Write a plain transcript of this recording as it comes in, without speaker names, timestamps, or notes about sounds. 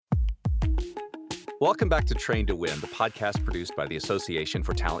Welcome back to Train to Win, the podcast produced by the Association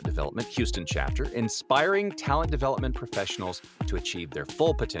for Talent Development, Houston chapter, inspiring talent development professionals to achieve their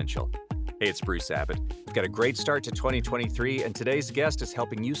full potential. Hey, it's Bruce Abbott. We've got a great start to 2023, and today's guest is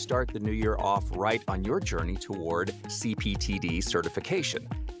helping you start the new year off right on your journey toward CPTD certification.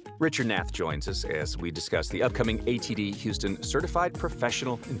 Richard Nath joins us as we discuss the upcoming ATD Houston Certified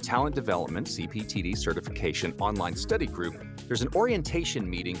Professional in Talent Development CPTD Certification online study group. There's an orientation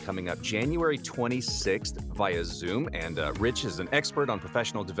meeting coming up January 26th via Zoom, and Rich is an expert on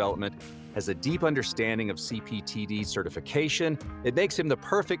professional development, has a deep understanding of CPTD certification. It makes him the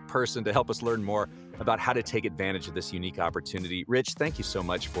perfect person to help us learn more about how to take advantage of this unique opportunity. Rich, thank you so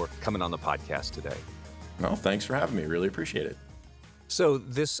much for coming on the podcast today. Well, thanks for having me. Really appreciate it. So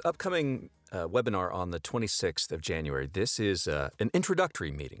this upcoming webinar on the 26th of January, this is an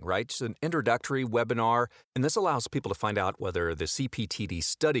introductory meeting, right? It's an introductory webinar, and this allows people to find out whether the CPTD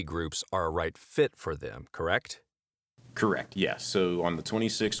study groups are a right fit for them, correct? Correct, yes. So on the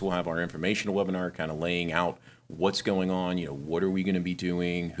 26th, we'll have our informational webinar kind of laying out what's going on, what are we going to be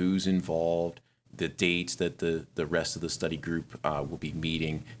doing, who's involved, the dates that the rest of the study group will be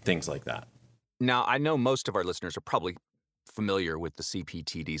meeting, things like that. Now, I know most of our listeners are probably familiar with the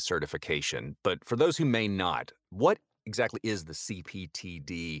CPTD certification, but for those who may not, what exactly is the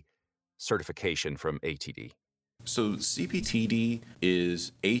CPTD certification from ATD? So CPTD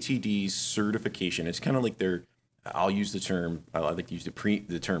is ATD's certification. It's kind of like I'll use the term, I like to use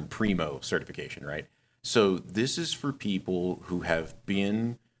the term primo certification, right? So this is for people who have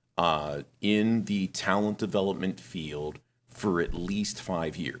been in the talent development field for at least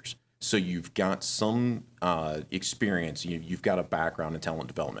 5 years. So you've got some experience, you've got a background in talent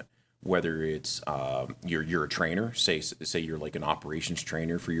development, whether it's you're a trainer, say you're like an operations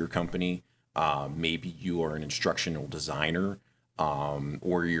trainer for your company, maybe you are an instructional designer,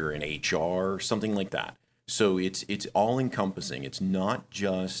 or you're in HR, something like that. So it's all encompassing. It's not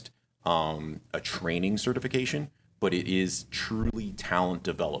just a training certification, but it is truly talent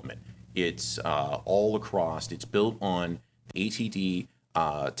development. It's all across. It's built on the ATD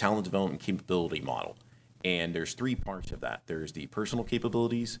talent development capability model. And there's 3 parts of that. There's the personal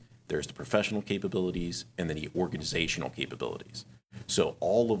capabilities, there's the professional capabilities, and then the organizational capabilities. So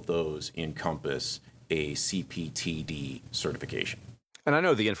all of those encompass a CPTD certification. And I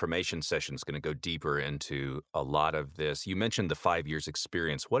know the information session is going to go deeper into a lot of this. You mentioned the 5 years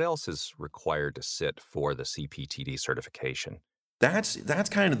experience. What else is required to sit for the CPTD certification? That's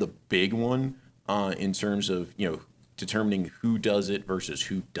kind of the big one in terms of, determining who does it versus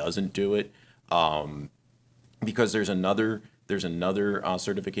who doesn't do it, because there's another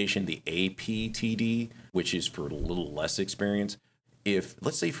certification, the APTD, which is for a little less experience. If,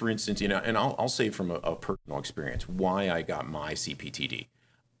 let's say, for instance, and I'll say from a personal experience why I got my CPTD.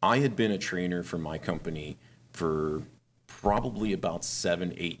 I had been a trainer for my company for probably about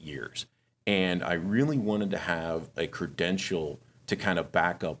 7-8 years, and I really wanted to have a credential to kind of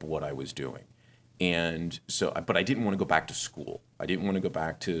back up what I was doing. And so, but I didn't want to go back to school. I didn't want to go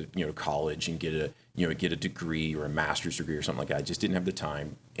back to college and get a degree or a master's degree or something like that. I just didn't have the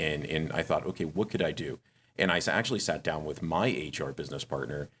time. And I thought, okay, what could I do? And I actually sat down with my HR business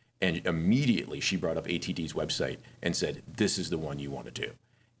partner, and immediately she brought up ATD's website and said, "This is the one you want to do."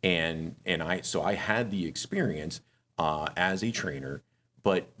 And I had the experience as a trainer,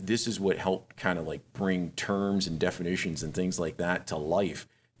 but this is what helped kind of like bring terms and definitions and things like that to life.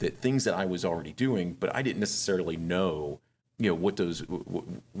 That things that I was already doing, but I didn't necessarily know, what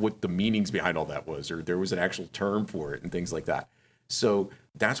the meanings behind all that was, or there was an actual term for it and things like that. So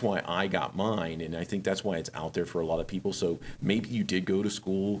that's why I got mine, and I think that's why it's out there for a lot of people. So maybe you did go to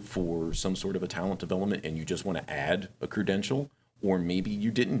school for some sort of a talent development and you just want to add a credential, or maybe you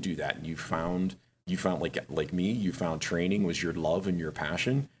didn't do that and you found like me, you found training was your love and your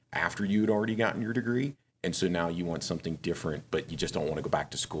passion after you had already gotten your degree. And so now you want something different, but you just don't want to go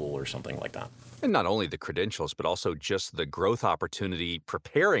back to school or something like that. And not only the credentials, but also just the growth opportunity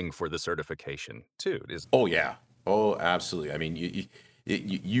preparing for the certification, too. Oh, yeah. Oh, absolutely. I mean,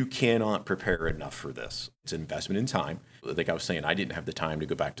 you cannot prepare enough for this. It's an investment in time. Like I was saying, I didn't have the time to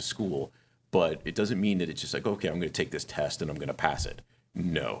go back to school, but it doesn't mean that it's just like, okay, I'm going to take this test and I'm going to pass it.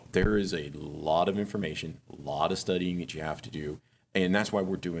 No, there is a lot of information, a lot of studying that you have to do. And that's why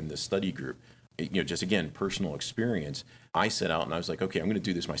we're doing this study group. Just again, personal experience. I set out and I was like, okay, I'm going to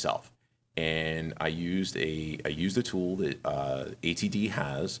do this myself. And I used a tool that ATD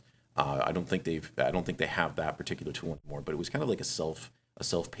has. I don't think they have that particular tool anymore, but it was kind of like a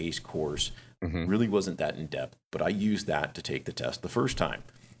self-paced course. Mm-hmm. Really wasn't that in depth, but I used that to take the test the first time.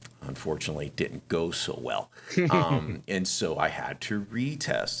 unfortunately didn't go so well. And so I had to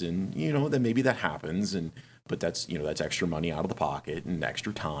retest, and then maybe that happens, but that's extra money out of the pocket and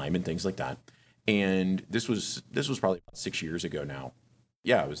extra time and things like that. And this was probably about 6 years ago now.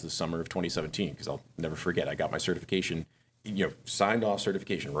 Yeah, it was the summer of 2017, because I'll never forget. I got my certification, signed off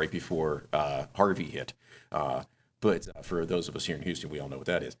certification right before Harvey hit. But for those of us here in Houston, we all know what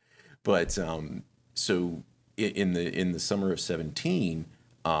that is. But so in the summer of 17,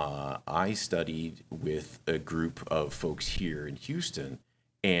 I studied with a group of folks here in Houston,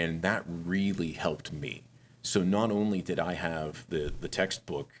 and that really helped me. So not only did I have the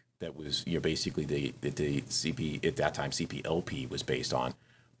textbook that was basically the CP at that time CPLP was based on,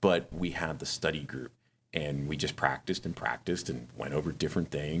 but we had the study group, and we just practiced and went over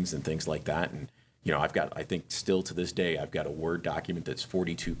different things and things like that. And I think still to this day, I've got a Word document that's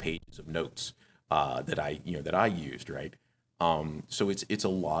 42 pages of notes that I used, right? So it's a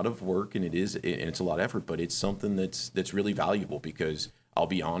lot of work, and it's a lot of effort, but it's something that's really valuable, because I'll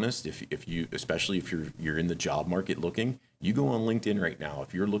be honest, if you, especially if you're in the job market looking, you go on LinkedIn right now,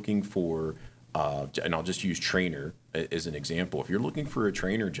 if you're looking for, and I'll just use trainer as an example. If you're looking for a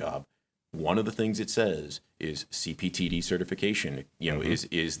trainer job, one of the things it says is CPTD certification,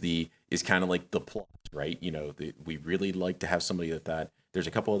 is kind of like the plus, right? We really like to have somebody that there's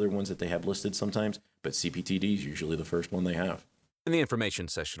a couple other ones that they have listed sometimes, but CPTD is usually the first one they have. And the information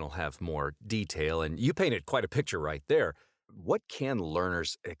session will have more detail, and you painted quite a picture right there. What can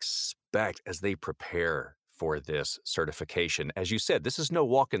learners expect as they prepare for this certification? As you said, this is no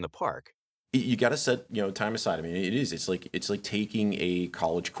walk in the park. You got to set time aside. I mean, it's like taking a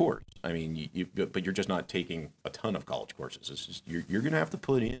college course. I mean, but you're just not taking a ton of college courses. It's just you're going to have to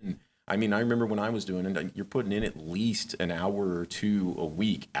put in. I mean, I remember when I was doing it, you're putting in at least an hour or two a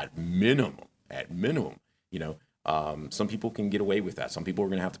week at minimum. Some people can get away with that. Some people are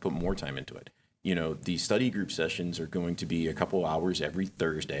going to have to put more time into it. The study group sessions are going to be a couple hours every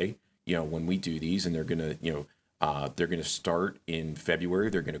Thursday, when we do these, and they're going to start in February.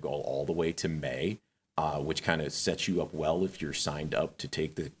 They're going to go all the way to May, which kind of sets you up well if you're signed up to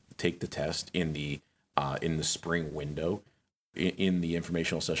take the test in the spring window. In the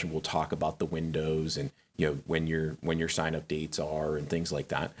informational session, we'll talk about the windows and when your sign up dates are and things like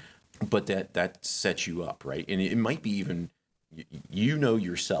that. But that sets you up, right? And it might be even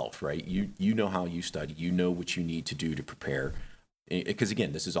yourself, right? You know how you study. You know what you need to do to prepare. Because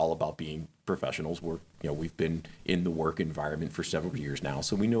again, this is all about being professionals. We've been in the work environment for several years now,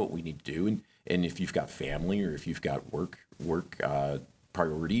 so we know what we need to do. And if you've got family, or if you've got work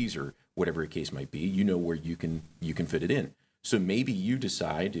priorities, or whatever the case might be, where you can fit it in. So maybe you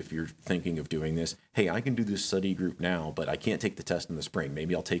decide, if you're thinking of doing this, hey, I can do this study group now, but I can't take the test in the spring.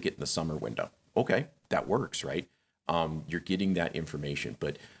 Maybe I'll take it in the summer window. Okay, that works, right? You're getting that information.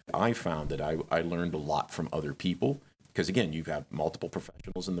 But I found that I learned a lot from other people, because again, you've got multiple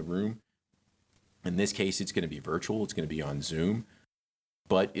professionals in the room. In this case, it's going to be virtual. It's going to be on Zoom.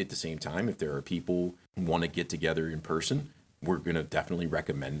 But at the same time, if there are people who want to get together in person, we're going to definitely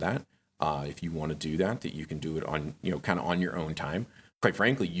recommend that. If you want to do that you can do it on, kind of on your own time. Quite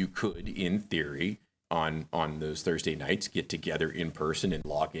frankly, you could, in theory, on those Thursday nights, get together in person and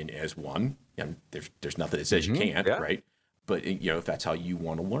log in as one. And there's nothing that says you can't, yeah. Right? But if that's how you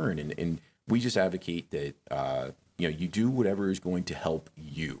want to learn, and we just advocate that you do whatever is going to help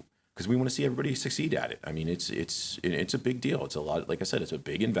you, because we want to see everybody succeed at it. I mean, it's a big deal. It's a lot. Like I said, it's a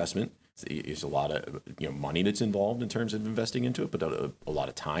big investment. It's a lot of money that's involved in terms of investing into it, but a lot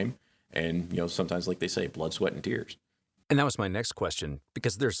of time. And, sometimes, like they say, blood, sweat, and tears. And that was my next question,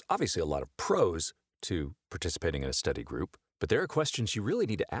 because there's obviously a lot of pros to participating in a study group, but there are questions you really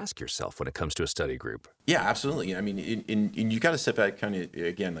need to ask yourself when it comes to a study group. Yeah, absolutely. I mean, and you got to step back, kind of,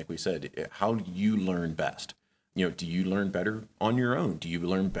 again, like we said, how do you learn best? Do you learn better on your own? Do you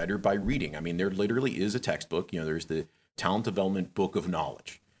learn better by reading? I mean, there literally is a textbook. There's the Talent Development Book of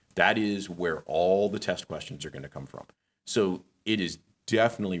Knowledge. That is where all the test questions are going to come from. So it is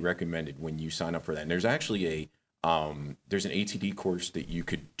definitely recommended when you sign up for that. And there's actually there's an ATD course that you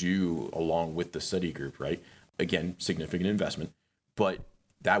could do along with the study group, right? Again, significant investment, but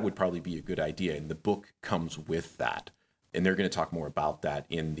that would probably be a good idea. And the book comes with that. And they're going to talk more about that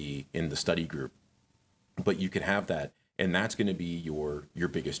in the study group. But you can have that, and that's going to be your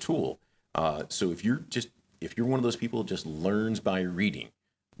biggest tool. So if you're one of those people that just learns by reading,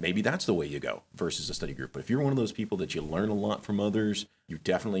 maybe that's the way you go versus a study group. But if you're one of those people that you learn a lot from others, you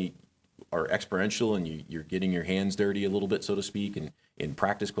definitely are experiential, and you're getting your hands dirty a little bit, so to speak, and in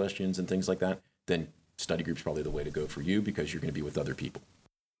practice questions and things like that, then study group's probably the way to go for you, because you're going to be with other people.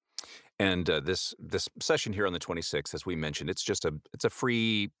 And this session here on the 26th, as we mentioned, it's a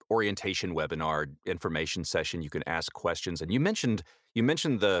free orientation webinar information session. You can ask questions, and you mentioned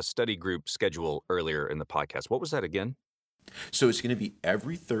the study group schedule earlier in the podcast. What was that again? So it's going to be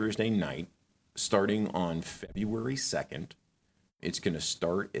every Thursday night, starting on February 2nd. It's going to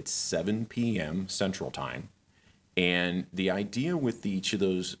start at 7 p.m. Central Time. And the idea with each of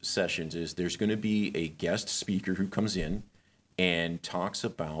those sessions is there's going to be a guest speaker who comes in and talks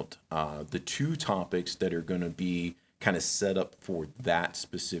about the two topics that are going to be kind of set up for that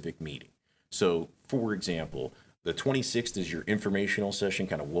specific meeting. So, for example, the 26th is your informational session,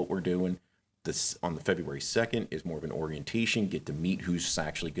 kind of what we're doing. This on the February 2nd is more of an orientation, get to meet who's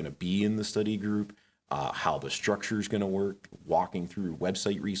actually going to be in the study group, how the structure is going to work, walking through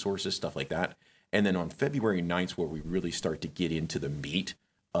website resources, stuff like that. And then on February 9th, where we really start to get into the meat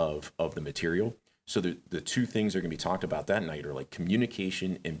of the material. So the two things that are going to be talked about that night are like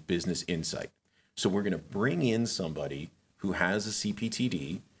communication and business insight. So we're going to bring in somebody who has a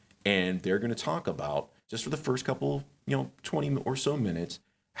CPTD, and they're going to talk about, just for the first couple, 20 or so minutes,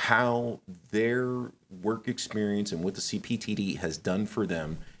 how their work experience and what the CPTD has done for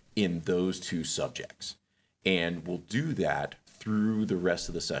them in those two subjects. And we'll do that through the rest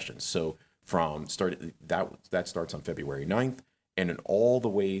of the session. So that starts on February 9th and then all the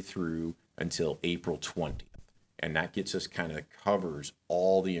way through until April 20th. And that gets us covers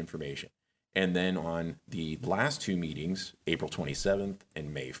all the information. And then on the last two meetings, April 27th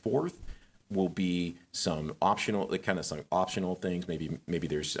and May 4th, will be some optional things. Maybe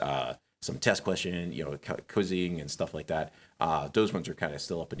there's some test question, quizzing and stuff like that. Those ones are kind of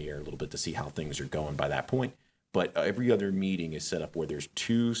still up in the air a little bit to see how things are going by that point. But every other meeting is set up where there's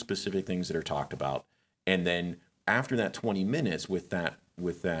two specific things that are talked about. And then after that 20 minutes with that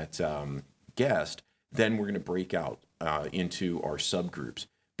guest, then we're going to break out into our subgroups.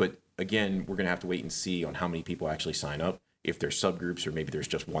 But again, we're going to have to wait and see on how many people actually sign up, if there's subgroups or maybe there's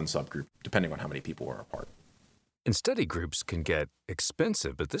just one subgroup, depending on how many people are a part. And study groups can get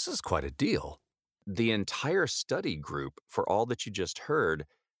expensive, but this is quite a deal. The entire study group, for all that you just heard,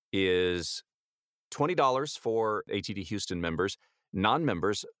 is $20 for ATD Houston members.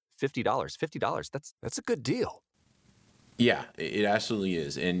 Non-members, $50. $50, that's a good deal. Yeah, it absolutely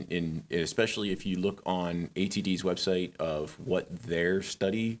is. And especially if you look on ATD's website of what their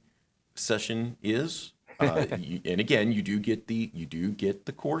study session is. And again, you do get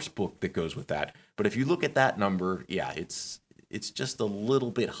the course book that goes with that. But if you look at that number, yeah, it's just a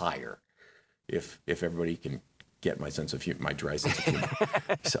little bit higher. If everybody can get my dry sense of humor.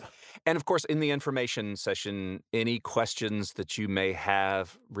 So. And of course, in the information session, any questions that you may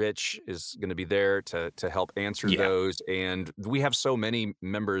have, Rich is going to be there to help answer those. And we have so many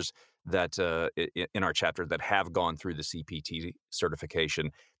members that in our chapter that have gone through the CPT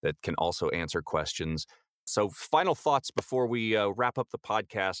certification that can also answer questions. So final thoughts before we wrap up the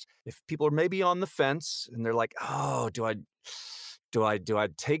podcast. If people are maybe on the fence and they're like, oh, do I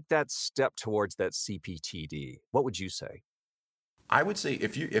take that step towards that CPTD? What would you say? I would say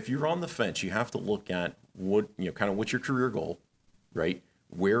if you're on the fence, you have to look at what's your career goal, right?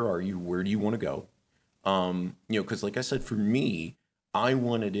 Where are you? Where do you want to go? Because like I said, for me, I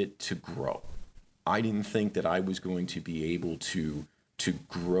wanted it to grow. I didn't think that I was going to be able to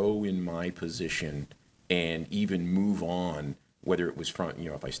grow in my position and even move on, whether it was from,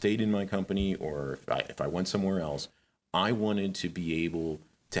 if I stayed in my company or if I went somewhere else. I wanted to be able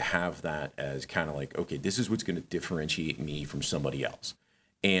to have that as kind of like, okay, this is what's going to differentiate me from somebody else.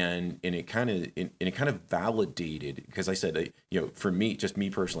 And it kind of validated, because I said, for me, just me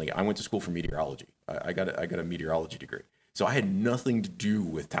personally, I went to school for meteorology. I got a meteorology degree. So I had nothing to do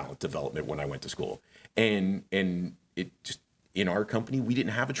with talent development when I went to school. And it just, in our company, we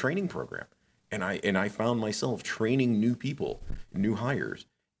didn't have a training program. And I found myself training new people, new hires,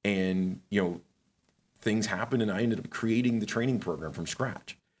 and things happened, and I ended up creating the training program from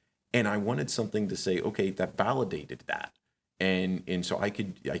scratch. And I wanted something to say, okay, that validated that, and so I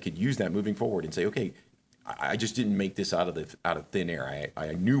could use that moving forward and say, okay, I just didn't make this out of thin air.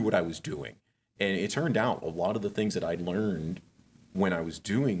 I knew what I was doing, and it turned out a lot of the things that I learned when I was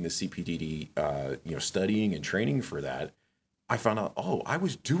doing the CPTD, studying and training for that. I found out, I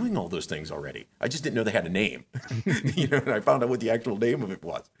was doing all those things already. I just didn't know they had a name, and I found out what the actual name of it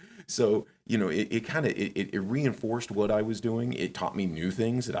was. So, it reinforced what I was doing. It taught me new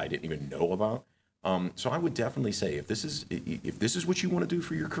things that I didn't even know about. So I would definitely say if this is what you want to do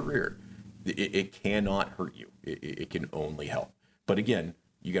for your career, it cannot hurt you. It can only help. But again,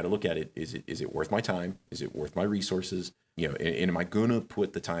 you got to look at it. Is it worth my time? Is it worth my resources? And am I going to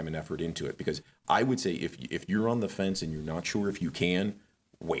put the time and effort into it? Because I would say if you're on the fence and you're not sure if you can,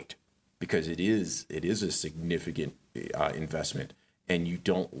 wait. because it is a significant investment, and you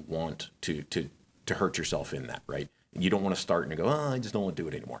don't want to hurt yourself in that, right? You don't want to start and go, oh, I just don't want to do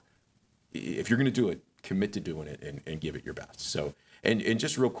it anymore. If you're going to do it, commit to doing it and give it your best. So, and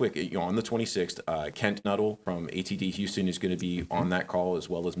just real quick, on the 26th, Kent Nuttall from ATD Houston is going to be on that call, as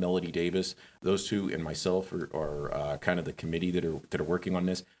well as Melody Davis. Those two and myself are kind of the committee that are working on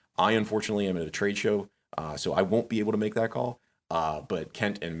this. I unfortunately am at a trade show, so I won't be able to make that call. But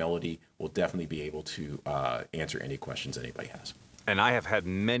Kent and Melody will definitely be able to answer any questions anybody has. And I have had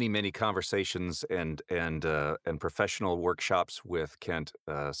many conversations and professional workshops with Kent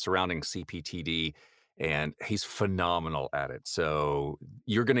surrounding CPTD, and he's phenomenal at it. So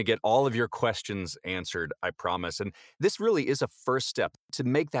you're going to get all of your questions answered, I promise. And this really is a first step to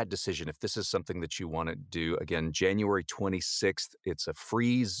make that decision if this is something that you want to do. Again, January 26th, it's a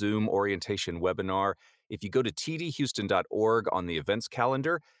free Zoom orientation webinar. If you go to tdhouston.org on the events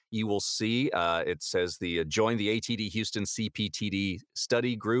calendar, you will see it says the join the ATD Houston CPTD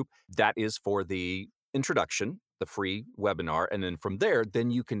study group. That is for the introduction, the free webinar. And then from there,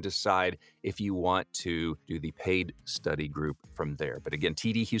 then you can decide if you want to do the paid study group from there. But again,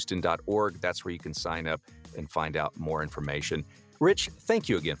 tdhouston.org, that's where you can sign up and find out more information. Rich, thank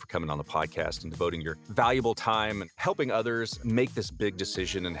you again for coming on the podcast and devoting your valuable time and helping others make this big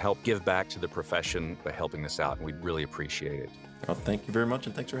decision and help give back to the profession by helping us out. And we really appreciate it. Well, thank you very much,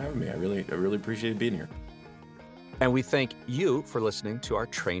 and thanks for having me. I really appreciate being here. And we thank you for listening to our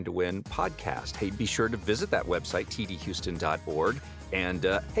Train to Win podcast. Hey, be sure to visit that website, tdhouston.org. And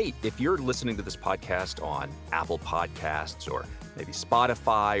hey, if you're listening to this podcast on Apple Podcasts or maybe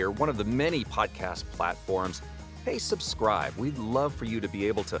Spotify or one of the many podcast platforms, hey, subscribe. We'd love for you to be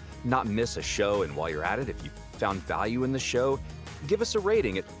able to not miss a show. And while you're at it, if you found value in the show, give us a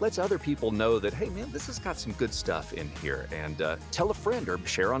rating. It lets other people know that, hey, man, this has got some good stuff in here. And tell a friend or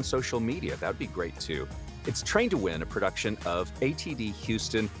share on social media. That would be great, too. It's Train to Win, a production of ATD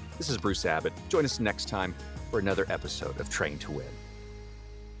Houston. This is Bruce Abbott. Join us next time for another episode of Train to Win.